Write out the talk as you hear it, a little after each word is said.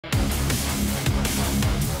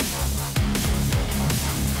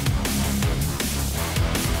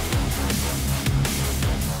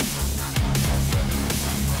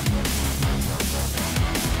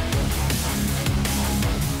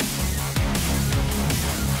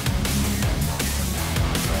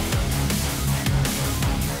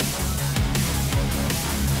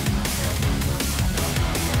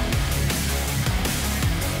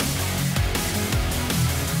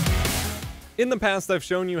In the past, I've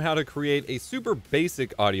shown you how to create a super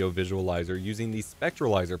basic audio visualizer using the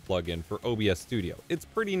Spectralizer plugin for OBS Studio. It's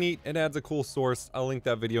pretty neat, it adds a cool source, I'll link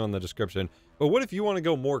that video in the description. But what if you want to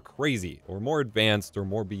go more crazy, or more advanced, or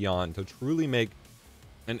more beyond to truly make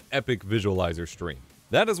an epic visualizer stream?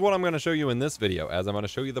 That is what I'm going to show you in this video, as I'm going to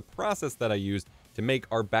show you the process that I used to make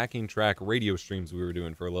our backing track radio streams we were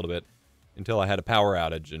doing for a little bit, until I had a power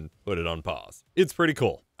outage and put it on pause. It's pretty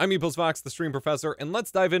cool. I'm EposVox, the Stream Professor, and let's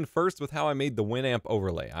dive in first with how I made the Winamp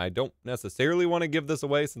overlay. I don't necessarily want to give this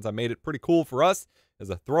away since I made it pretty cool for us as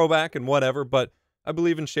a throwback and whatever, but I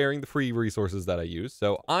believe in sharing the free resources that I use.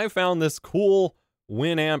 So I found this cool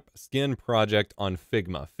Winamp skin project on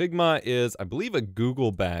Figma. Figma is, I believe, a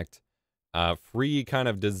Google-backed free kind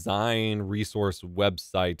of design resource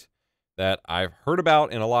website that I've heard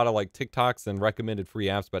about in a lot of like TikToks and recommended free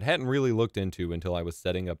apps, but hadn't really looked into until I was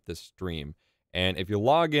setting up this stream. And if you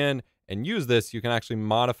log in and use this, you can actually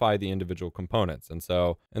modify the individual components. And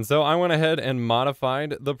so I went ahead and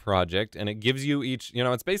modified the project, and it gives you each,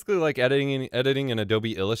 it's basically like editing in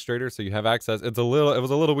Adobe Illustrator. So you have access. It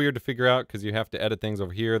was a little weird to figure out because you have to edit things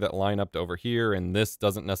over here that line up to over here, and this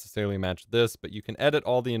doesn't necessarily match this, but you can edit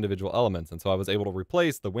all the individual elements. And so I was able to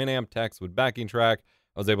replace the Winamp text with backing track.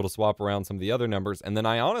 I was able to swap around some of the other numbers, and then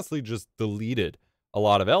I honestly just deleted a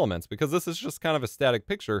lot of elements because this is just kind of a static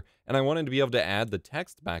picture, and I wanted to be able to add the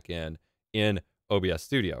text back in OBS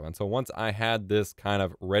Studio. And so once I had this kind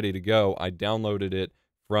of ready to go, I downloaded it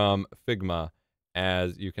from Figma,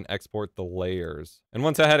 as you can export the layers. And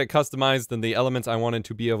once I had it customized and the elements I wanted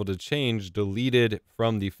to be able to change deleted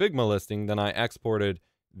from the Figma listing, then I exported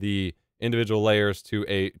the individual layers to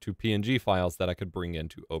PNG files that I could bring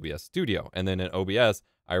into OBS Studio. And then in OBS,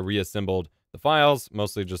 I reassembled the files,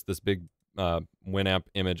 mostly just this big Winamp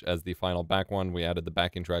image as the final back one. We added the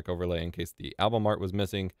backing track overlay in case the album art was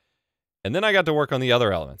missing. And then I got to work on the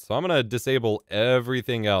other elements. So I'm going to disable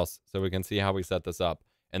everything else so we can see how we set this up.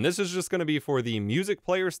 And this is just going to be for the music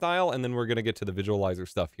player style, and then we're going to get to the visualizer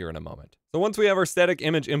stuff here in a moment. So once we have our static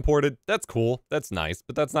image imported, that's cool, that's nice,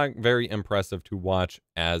 but that's not very impressive to watch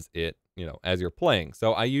as it, as you're playing.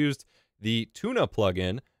 So I used the Tuna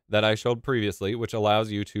plugin that I showed previously, which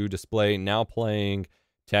allows you to display now playing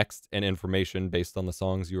text and information based on the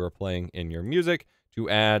songs you are playing in your music,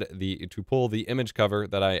 to pull the image cover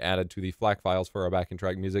that I added to the FLAC files for our backing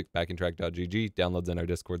track music, backingtrack.gg, downloads in our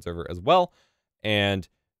Discord server as well, and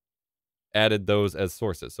added those as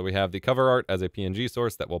sources. So we have the cover art as a PNG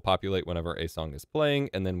source that will populate whenever a song is playing,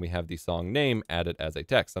 and then we have the song name added as a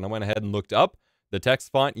text. And I went ahead and looked up the text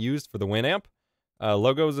font used for the Winamp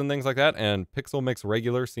logos and things like that, and Pixel Mix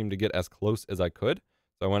Regular seemed to get as close as I could.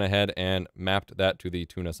 So I went ahead and mapped that to the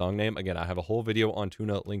Tuna song name. Again, I have a whole video on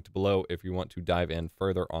Tuna linked below if you want to dive in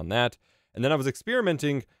further on that. And then I was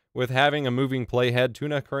experimenting with having a moving playhead.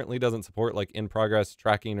 Tuna currently doesn't support like in-progress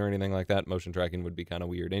tracking or anything like that. Motion tracking would be kind of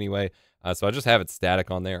weird anyway. So I just have it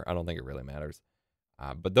static on there. I don't think it really matters.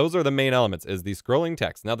 But those are the main elements, is the scrolling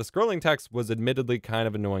text. Now the scrolling text was admittedly kind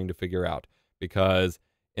of annoying to figure out because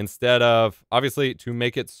instead of, obviously to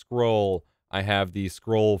make it scroll, I have the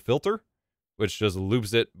scroll filter, which just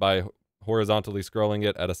loops it by horizontally scrolling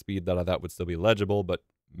it at a speed that I thought would still be legible, but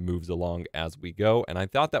moves along as we go. And I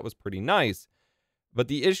thought that was pretty nice. But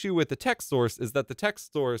the issue with the text source is that the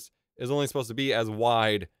text source is only supposed to be as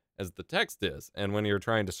wide as the text is. And when you're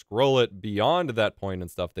trying to scroll it beyond that point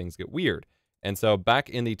and stuff, things get weird. And so back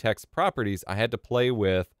in the text properties, I had to play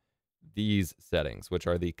with these settings, which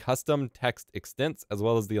are the custom text extents as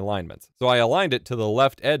well as the alignments. So I aligned it to the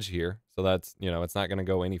left edge here. So that's, it's not going to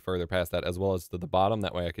go any further past that, as well as to the bottom.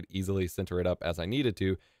 That way I could easily center it up as I needed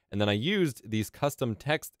to. And then I used these custom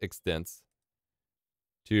text extents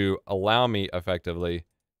to allow me effectively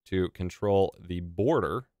to control the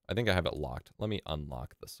border. I think I have it locked. Let me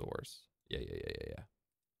unlock the source. Yeah.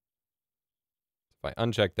 If I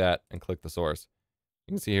uncheck that and click the source,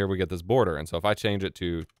 you can see here we get this border. And so if I change it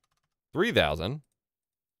to 3000,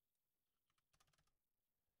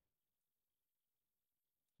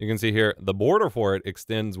 you can see here the border for it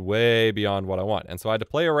extends way beyond what I want. And so I had to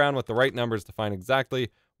play around with the right numbers to find exactly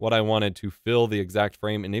what I wanted to fill the exact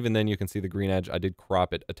frame. And even then you can see the green edge. I did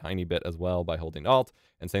crop it a tiny bit as well by holding Alt,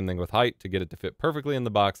 and same thing with height to get it to fit perfectly in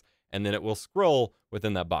the box. And then it will scroll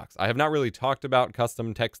within that box. I have not really talked about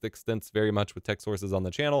custom text extents very much with text sources on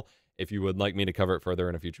the channel. If you would like me to cover it further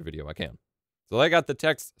in a future video, I can. So I got the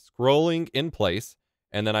text scrolling in place,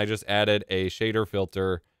 and then I just added a shader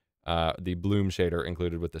filter, the bloom shader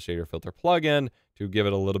included with the shader filter plugin to give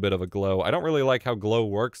it a little bit of a glow. I don't really like how glow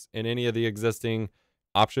works in any of the existing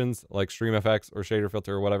options like Stream FX or shader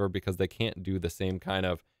filter or whatever, because they can't do the same kind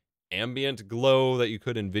of ambient glow that you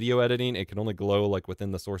could in video editing. It can only glow like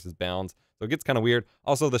within the source's bounds. So it gets kind of weird.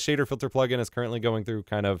 Also, the shader filter plugin is currently going through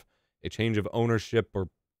kind of a change of ownership or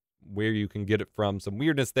where you can get it from. Some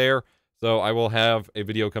weirdness there. So I will have a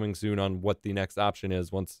video coming soon on what the next option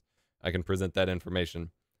is once I can present that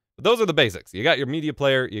information. But those are the basics. You got your media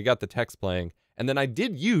player, you got the text playing, and then I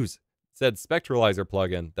did use said Spectralizer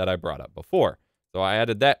plugin that I brought up before. So I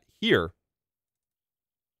added that here.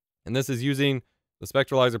 And this is using the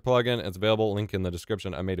Spectralizer plugin. It's available, link in the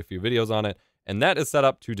description. I made a few videos on it. And that is set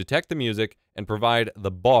up to detect the music and provide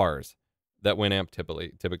the bars that Winamp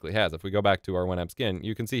typically has. If we go back to our Winamp skin,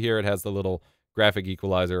 you can see here it has the little graphic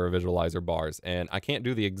equalizer or visualizer bars. And I can't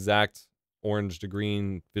do the exact orange to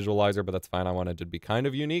green visualizer, but that's fine. I wanted it to be kind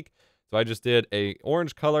of unique. So I just did a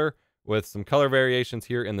orange color with some color variations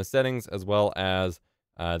here in the settings, as well as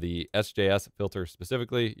the SJS filter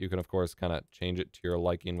specifically. You can, of course, kind of change it to your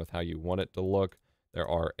liking with how you want it to look. There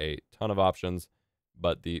are a ton of options,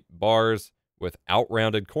 but the bars with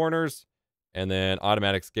out-rounded corners and then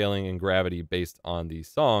automatic scaling and gravity based on the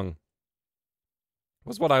song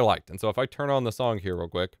was what I liked. And so if I turn on the song here real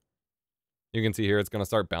quick, you can see here it's going to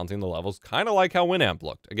start bouncing the levels, kind of like how Winamp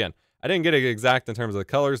looked. Again, I didn't get it exact in terms of the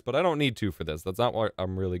colors, but I don't need to for this. That's not what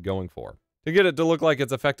I'm really going for. To get it to look like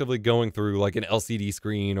it's effectively going through like an LCD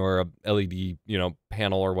screen or a LED,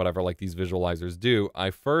 panel or whatever like these visualizers do, I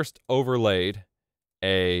first overlaid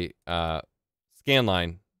a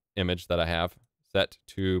scanline image that I have set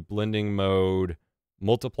to blending mode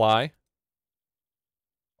multiply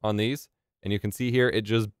on these. And you can see here, it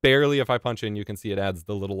just barely, if I punch in, you can see it adds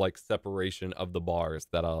the little like separation of the bars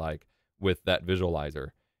that I like with that visualizer.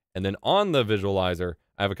 And then on the visualizer,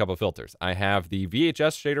 I have a couple of filters. I have the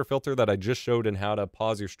VHS shader filter that I just showed in how to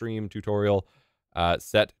pause your stream tutorial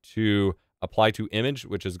set to apply to image,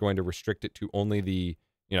 which is going to restrict it to only the,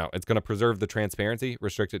 it's going to preserve the transparency,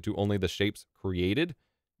 restrict it to only the shapes created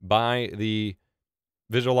by the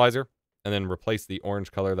visualizer, and then replace the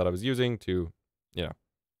orange color that I was using to,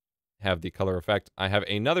 have the color effect. I have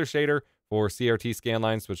another shader for CRT scan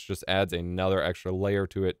lines, which just adds another extra layer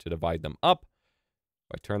to it to divide them up.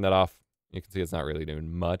 If I turn that off, you can see it's not really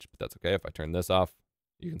doing much, but that's okay. If I turn this off,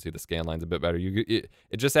 you can see the scan lines a bit better. It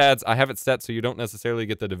just adds, I have it set so you don't necessarily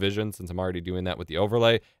get the division since I'm already doing that with the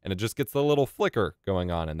overlay, and it just gets the little flicker going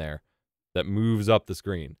on in there that moves up the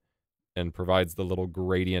screen and provides the little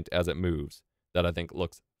gradient as it moves that I think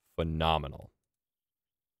looks phenomenal.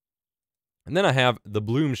 And then I have the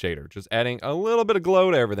bloom shader, just adding a little bit of glow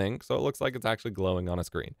to everything so it looks like it's actually glowing on a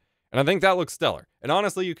screen. And I think that looks stellar. And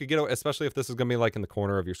honestly, you could get, especially if this is going to be like in the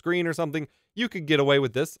corner of your screen or something, you could get away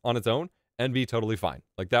with this on its own and be totally fine.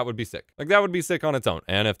 Like that would be sick. Like that would be sick on its own.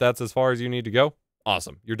 And if that's as far as you need to go,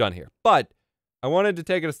 awesome, you're done here. But I wanted to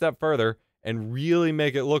take it a step further and really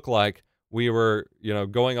make it look like we were,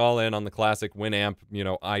 going all in on the classic Winamp,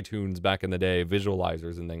 iTunes back in the day,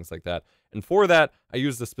 visualizers and things like that. And for that, I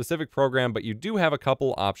used a specific program, but you do have a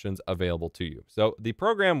couple options available to you. So the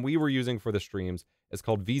program we were using for the streams is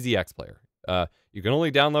called VZX Player. You can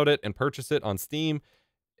only download it and purchase it on Steam.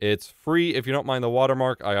 It's free if you don't mind the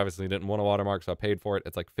watermark. I obviously didn't want a watermark, so I paid for it.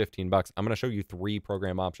 It's like 15 bucks. I'm going to show you 3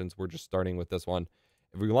 program options. We're just starting with this one.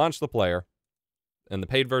 If we launch the player, and the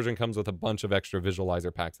paid version comes with a bunch of extra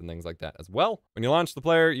visualizer packs and things like that as well. When you launch the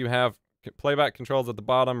player, you have playback controls at the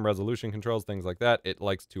bottom, resolution controls, things like that. It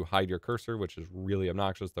likes to hide your cursor, which is really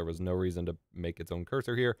obnoxious. There was no reason to make its own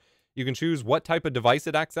cursor here. You can choose what type of device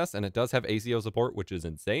it accesses, and it does have ACO support, which is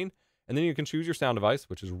insane. And then you can choose your sound device,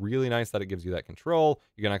 which is really nice that it gives you that control.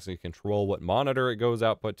 You can actually control what monitor it goes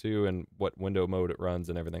output to and what window mode it runs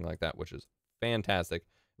and everything like that, which is fantastic.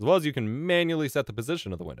 As well as you can manually set the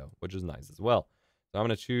position of the window, which is nice as well. So I'm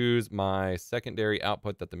going to choose my secondary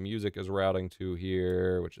output that the music is routing to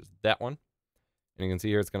here, which is that one. And you can see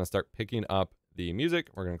here it's going to start picking up the music.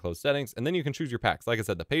 We're going to close settings, and then you can choose your packs. Like I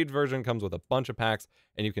said, the paid version comes with a bunch of packs,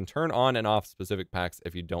 and you can turn on and off specific packs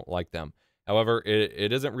if you don't like them. However,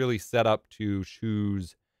 it isn't really set up to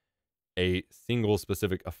choose a single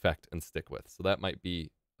specific effect and stick with. So that might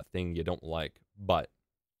be a thing you don't like, but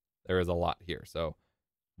there is a lot here. So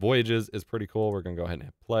Voyages is pretty cool. We're going to go ahead and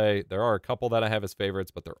hit play. There are a couple that I have as favorites,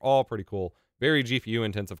 but they're all pretty cool. Very GPU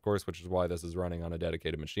intense, of course, which is why this is running on a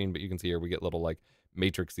dedicated machine. But you can see here we get little like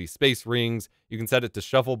matrixy space rings. You can set it to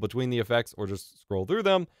shuffle between the effects or just scroll through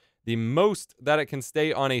them. The most that it can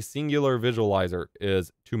stay on a singular visualizer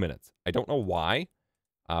is 2 minutes. I don't know why,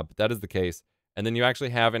 but that is the case. And then you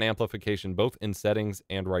actually have an amplification both in settings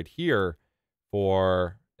and right here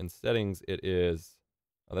for, in settings, it is...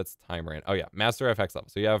 Oh, that's time random. Oh yeah, master FX level.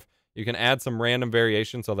 So you can add some random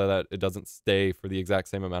variation so that it doesn't stay for the exact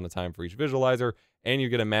same amount of time for each visualizer, and you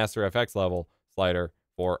get a master FX level slider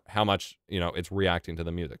for how much, it's reacting to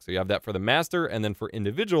the music. So you have that for the master, and then for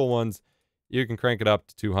individual ones, you can crank it up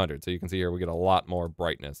to 200. So you can see here we get a lot more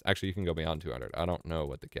brightness. Actually, you can go beyond 200. I don't know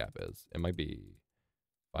what the cap is. It might be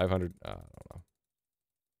 500. I don't know.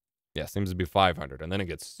 Yeah, seems to be 500. And then it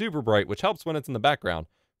gets super bright, which helps when it's in the background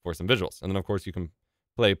for some visuals. And then, of course, you can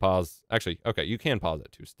play, pause. Actually, okay, you can pause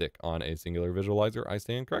it to stick on a singular visualizer. I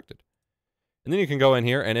stand corrected. And then you can go in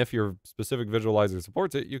here, and if your specific visualizer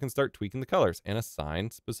supports it, you can start tweaking the colors and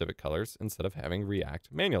assign specific colors instead of having react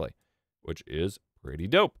manually, which is pretty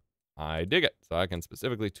dope. I dig it. So I can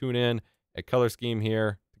specifically tune in a color scheme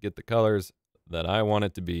here to get the colors that I want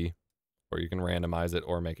it to be, or you can randomize it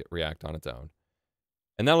or make it react on its own.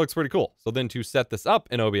 And that looks pretty cool. So then to set this up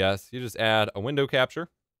in OBS, you just add a window capture,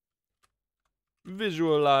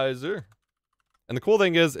 visualizer. And the cool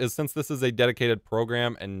thing is since this is a dedicated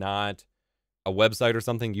program and not a website or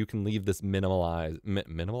something, you can leave this minimized,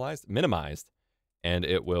 and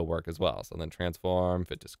it will work as well. So then transform,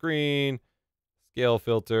 fit to screen, scale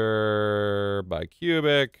filter by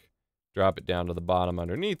cubic, drop it down to the bottom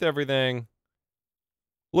underneath everything.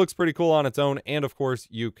 Looks pretty cool on its own, and of course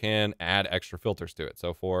you can add extra filters to it.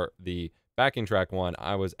 So for the backing track one,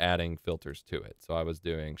 I was adding filters to it. So I was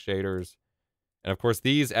doing shaders. And of course,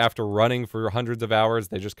 these, after running for hundreds of hours,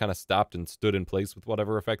 they just kind of stopped and stood in place with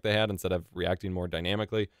whatever effect they had instead of reacting more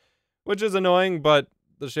dynamically, which is annoying, but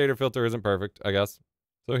the shader filter isn't perfect, I guess.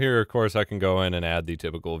 So here, of course, I can go in and add the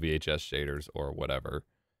typical VHS shaders or whatever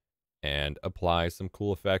and apply some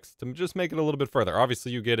cool effects to just make it a little bit further.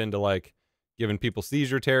 Obviously, you get into like giving people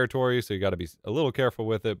seizure territory, so you got to be a little careful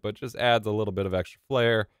with it, but just adds a little bit of extra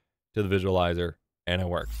flair to the visualizer, and it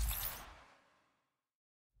works.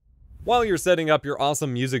 While you're setting up your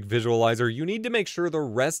awesome music visualizer, you need to make sure the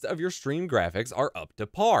rest of your stream graphics are up to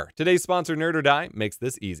par. Today's sponsor, Nerd or Die, makes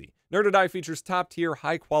this easy. Nerd or Die features top-tier,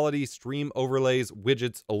 high-quality stream overlays,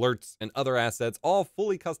 widgets, alerts, and other assets, all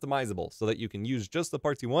fully customizable so that you can use just the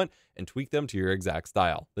parts you want and tweak them to your exact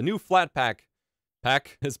style. The new Flat Pack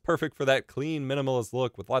is perfect for that clean, minimalist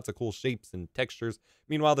look with lots of cool shapes and textures.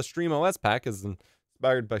 Meanwhile, the Stream OS Pack is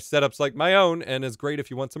inspired by setups like my own and is great if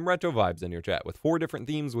you want some retro vibes in your chat, with 4 different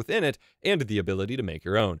themes within it and the ability to make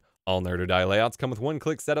your own. All Nerd or Die layouts come with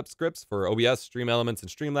one-click setup scripts for OBS, Stream Elements, and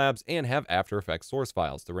Streamlabs, and have After Effects source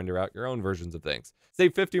files to render out your own versions of things.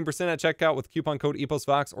 Save 15% at checkout with coupon code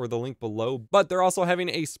EposVox or the link below, but they're also having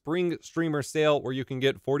a spring streamer sale where you can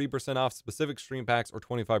get 40% off specific stream packs or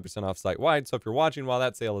 25% off site-wide, so if you're watching while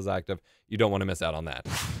that sale is active, you don't want to miss out on that.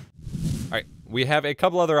 All right, we have a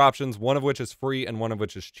couple other options, one of which is free and one of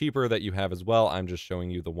which is cheaper that you have as well. I'm just showing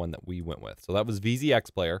you the one that we went with. So that was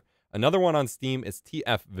VZX Player. Another one on Steam is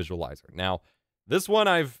TF Visualizer. Now, this one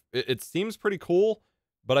it seems pretty cool,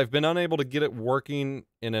 but I've been unable to get it working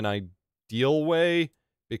in an ideal way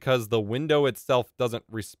because the window itself doesn't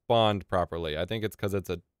respond properly. I think it's because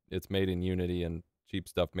it's made in Unity, and cheap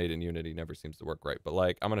stuff made in Unity never seems to work right. But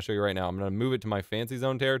like, I'm going to show you right now. I'm going to move it to my fancy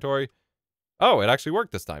zone territory. Oh, it actually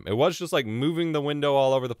worked this time. It was just like moving the window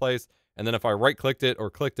all over the place, and then if I right-clicked it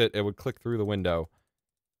or clicked it, it would click through the window.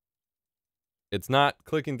 It's not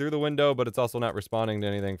clicking through the window, but it's also not responding to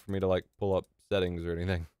anything for me to like pull up settings or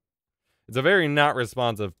anything. It's a very not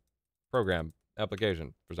responsive program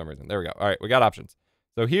application for some reason. There we go. All right, we got options.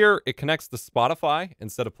 So here it connects to Spotify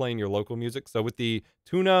instead of playing your local music. So with the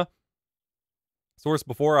Tuna source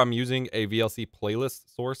before, I'm using a VLC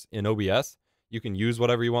playlist source in OBS. You can use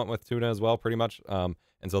whatever you want with Tuna as well, pretty much. And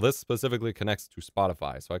so this specifically connects to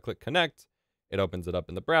Spotify. So I click connect, it opens it up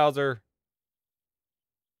in the browser,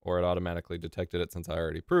 or it automatically detected it since I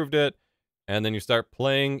already proved it. And then you start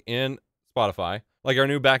playing in Spotify, like our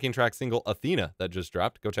new backing track single, Athena, that just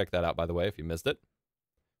dropped. Go check that out, by the way, if you missed it.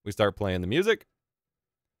 We start playing the music.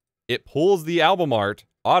 It pulls the album art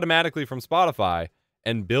automatically from Spotify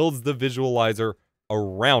and builds the visualizer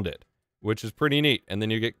around it, which is pretty neat. And then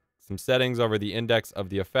you get some settings over the index of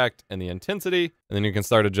the effect and the intensity. And then you can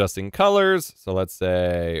start adjusting colors. So let's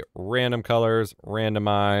say random colors,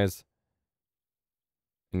 randomize.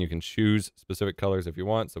 And you can choose specific colors if you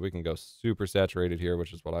want. So we can go super saturated here,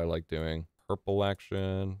 which is what I like doing. Purple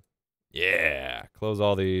action. Yeah, close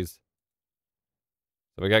all these.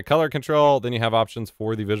 So we got color control. Then you have options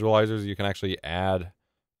for the visualizers. You can actually add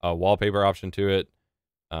a wallpaper option to it.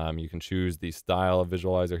 You can choose the style of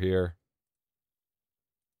visualizer here.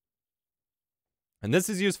 And this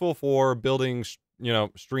is useful for building,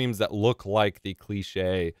 streams that look like the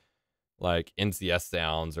cliche, like NCS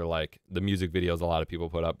sounds or like the music videos a lot of people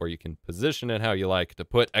put up, where you can position it how you like to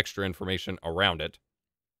put extra information around it.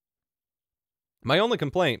 My only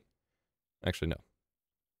complaint, actually, no.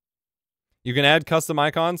 You can add custom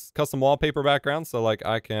icons, custom wallpaper backgrounds. So like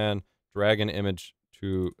I can drag an image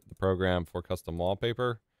to the program for custom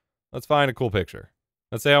wallpaper. Let's find a cool picture.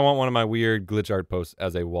 Let's say I want one of my weird glitch art posts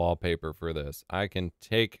as a wallpaper for this. I can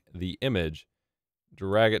take the image,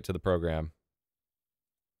 drag it to the program,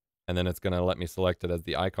 and then it's going to let me select it as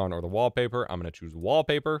the icon or the wallpaper. I'm going to choose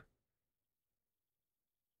wallpaper.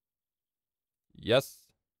 Yes.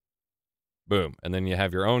 Boom. And then you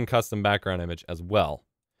have your own custom background image as well.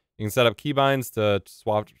 You can set up keybinds to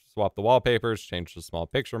swap the wallpapers, change to small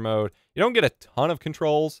picture mode. You don't get a ton of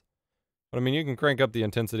controls, but I mean, you can crank up the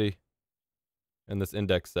intensity in this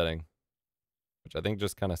index setting, which I think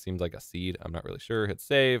just kind of seems like a seed. I'm not really sure. Hit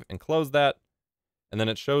save and close that. And then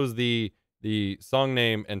it shows the song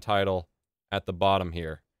name and title at the bottom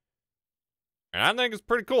here. And I think it's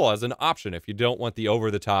pretty cool as an option if you don't want the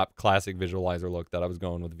over-the-top classic visualizer look that I was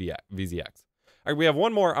going with VZX. All right, we have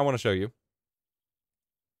one more I want to show you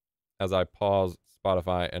as I pause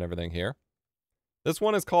Spotify and everything here. This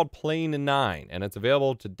one is called Plane 9, and it's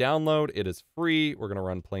available to download. It is free. We're going to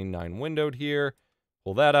run Plane 9 windowed here.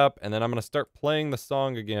 Pull that up, and then I'm going to start playing the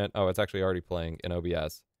song again. Oh, it's actually already playing in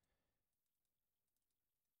OBS.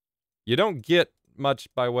 You don't get much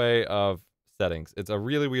by way of settings. It's a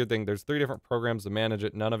really weird thing. There's 3 different programs to manage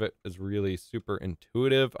it. None of it is really super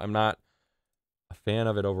intuitive. I'm not a fan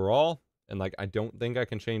of it overall. And like, I don't think I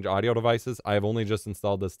can change audio devices. I have only just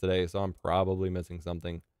installed this today, so I'm probably missing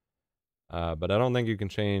something. But I don't think you can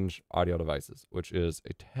change audio devices, which is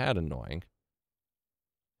a tad annoying.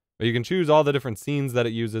 But you can choose all the different scenes that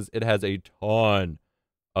it uses. It has a ton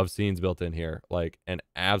of scenes built in here, like an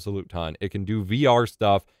absolute ton. It can do VR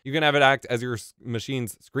stuff. You can have it act as your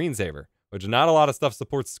machine's screensaver, which not a lot of stuff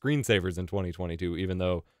supports screensavers in 2022, even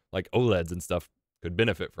though like OLEDs and stuff could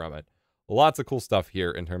benefit from it. Lots of cool stuff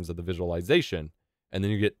here in terms of the visualization, and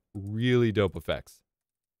then you get really dope effects.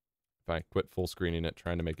 If I quit full screening it,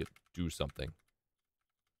 trying to make it do something.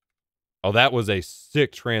 Oh, that was a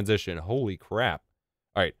sick transition. Holy crap.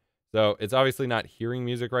 All right, so it's obviously not hearing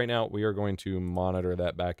music right now. We are going to monitor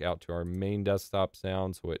that back out to our main desktop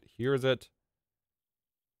sound so it hears it.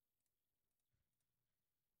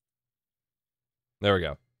 There we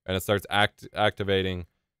go. And it starts activating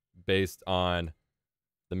based on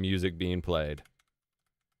the music being played.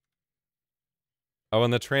 Oh,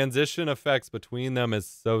 and the transition effects between them is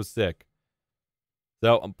so sick.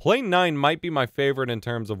 So Plane 9 might be my favorite in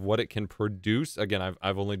terms of what it can produce. Again,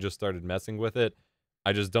 I've only just started messing with it.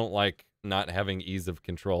 I just don't like not having ease of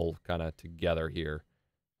control kind of together here.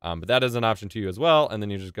 But that is an option to you as well. And then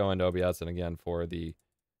you just go into OBS, and again, for the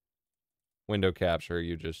window capture,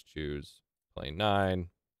 you just choose Plane 9,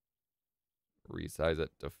 resize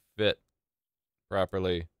it to fit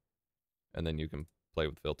properly, and then you can play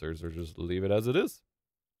with filters or just leave it as it is.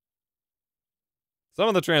 Some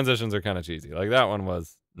of the transitions are kind of cheesy. Like that one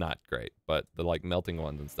was not great, but the like melting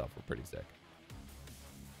ones and stuff were pretty sick.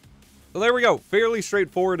 So there we go. Fairly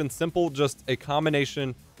straightforward and simple, just a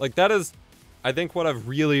combination. Like that is, I think what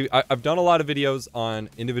I've done a lot of videos on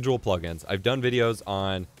individual plugins. I've done videos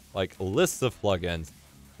on like lists of plugins,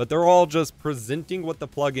 but they're all just presenting what the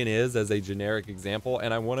plugin is as a generic example.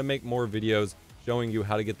 And I want to make more videos showing you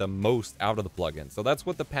how to get the most out of the plugin. So that's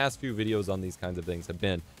what the past few videos on these kinds of things have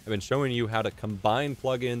been. I've been showing you how to combine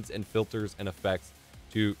plugins and filters and effects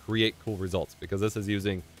to create cool results, because this is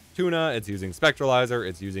using Tuna, it's using Spectralizer,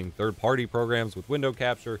 it's using third-party programs with window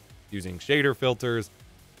capture, using shader filters,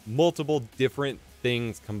 multiple different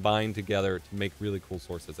things combined together to make really cool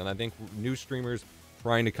sources. And I think new streamers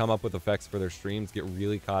trying to come up with effects for their streams get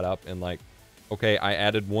really caught up in like, okay, I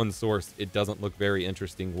added one source, it doesn't look very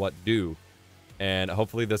interesting, what do? And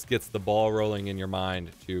hopefully this gets the ball rolling in your mind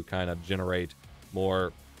to kind of generate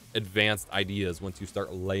more advanced ideas once you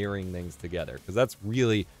start layering things together, because that's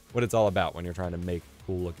really what it's all about when you're trying to make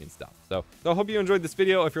cool looking stuff. So I hope you enjoyed this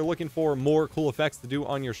video. If you're looking for more cool effects to do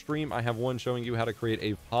on your stream, I have one showing you how to create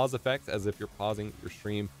a pause effect as if you're pausing your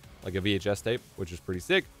stream like a VHS tape, which is pretty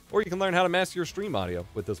sick. Or you can learn how to master your stream audio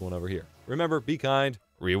with this one over here. Remember, be kind,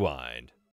 rewind.